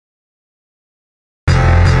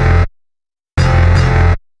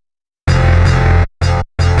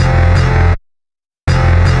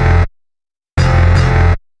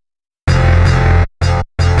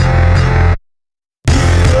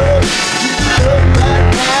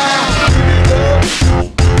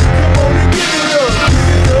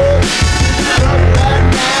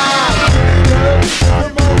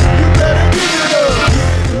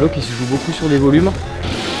beaucoup sur les volumes.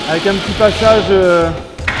 Avec un petit passage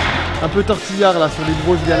un peu tortillard là sur les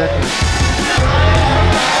grosses galettes.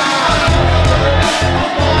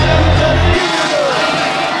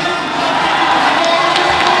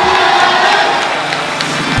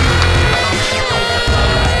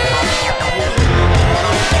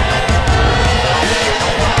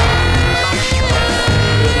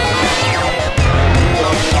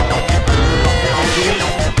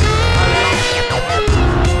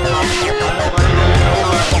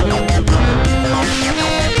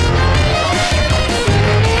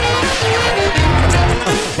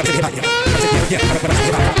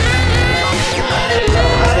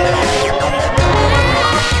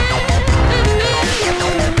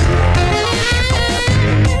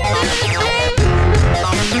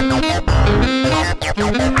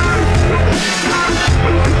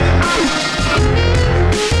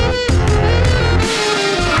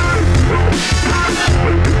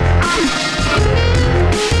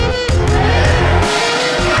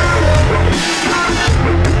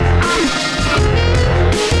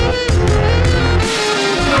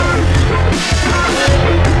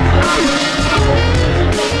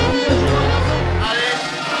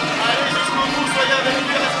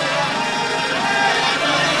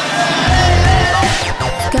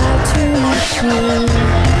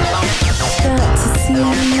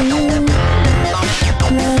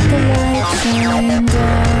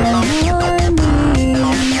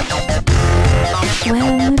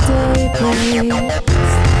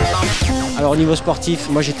 Alors au niveau sportif,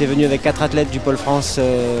 moi j'étais venu avec 4 athlètes du pôle France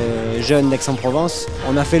Jeunes d'Aix-en-Provence.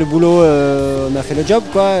 On a fait le boulot, on a fait le job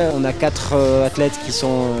quoi. On a 4 athlètes qui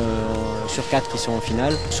sont sur 4 qui sont en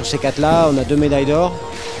finale. Sur ces 4 là, on a 2 médailles d'or.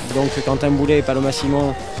 Donc Quentin Boulet et Paloma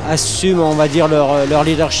Simon assument on va dire leur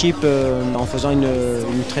leadership en faisant une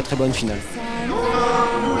très très bonne finale.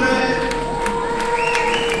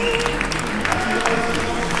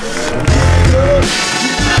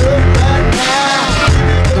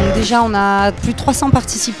 Déjà, on a plus de 300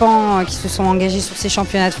 participants qui se sont engagés sur ces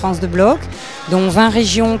championnats de France de bloc, dont 20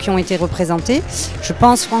 régions qui ont été représentées. Je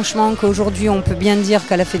pense franchement qu'aujourd'hui, on peut bien dire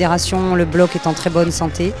qu'à la fédération, le bloc est en très bonne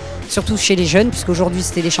santé, surtout chez les jeunes, puisqu'aujourd'hui,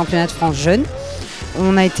 c'était les championnats de France jeunes.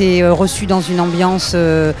 On a été reçus dans une ambiance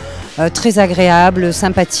très agréable,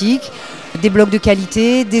 sympathique, des blocs de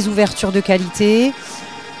qualité, des ouvertures de qualité.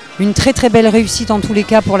 Une très très belle réussite en tous les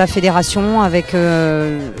cas pour la fédération avec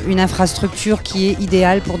une infrastructure qui est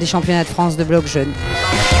idéale pour des championnats de France de bloc jeunes.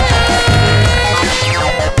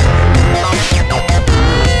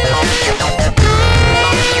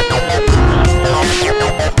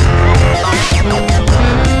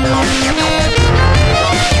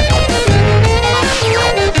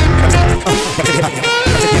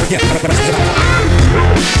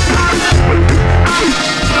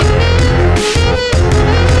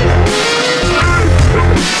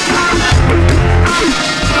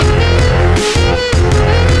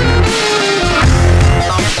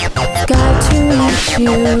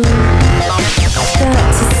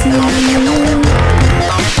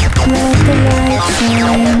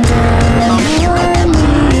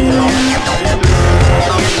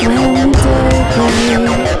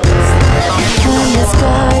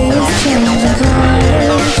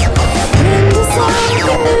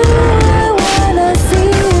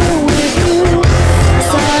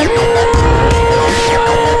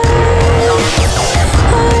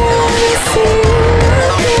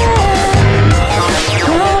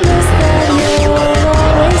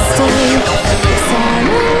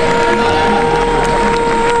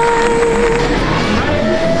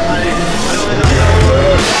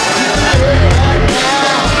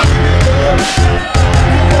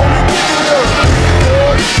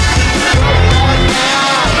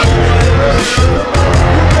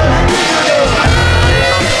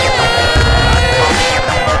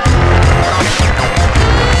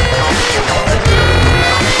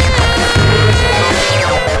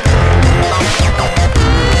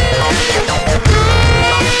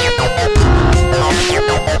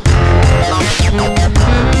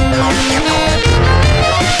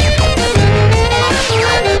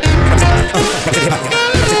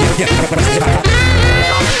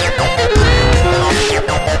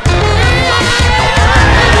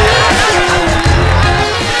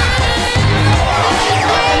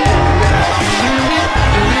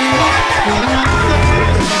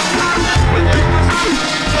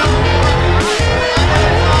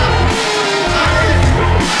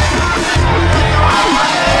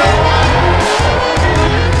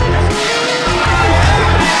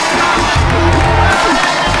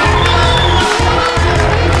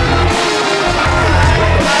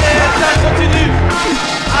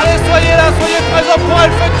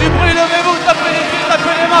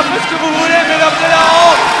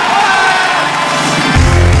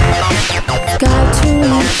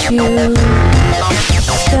 you.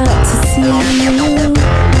 Got to see you.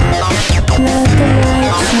 Let the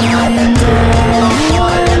light shine down on me.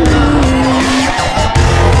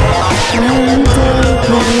 I'm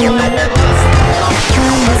daydreaming,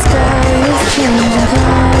 and the sky is changing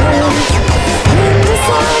colors. In the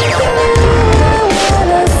sun, I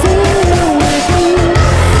wanna see you with me.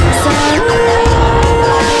 Sunrise,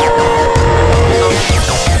 I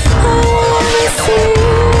wanna see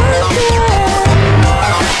you again.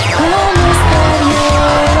 Promise that you'll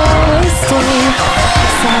always stay.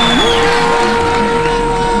 Sunrise.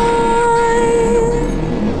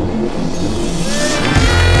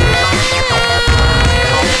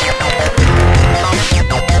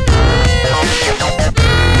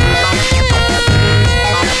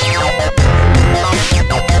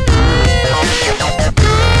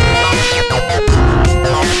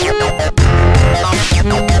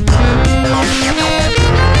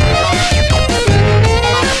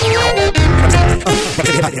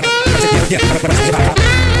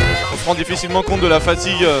 On se rend difficilement compte de la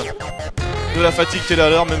fatigue qui est là à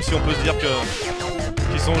l'heure, même si on peut se dire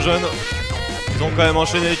qu'ils sont jeunes. Ils ont quand même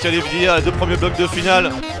enchaîné les qualifs d'hier, les 2 premiers blocs de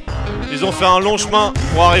finale. Ils ont fait un long chemin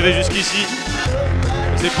pour arriver jusqu'ici.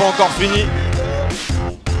 C'est pas encore fini.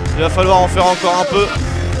 Il va falloir en faire encore un peu.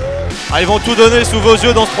 Ah, ils vont tout donner sous vos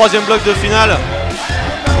yeux dans ce 3e bloc de finale.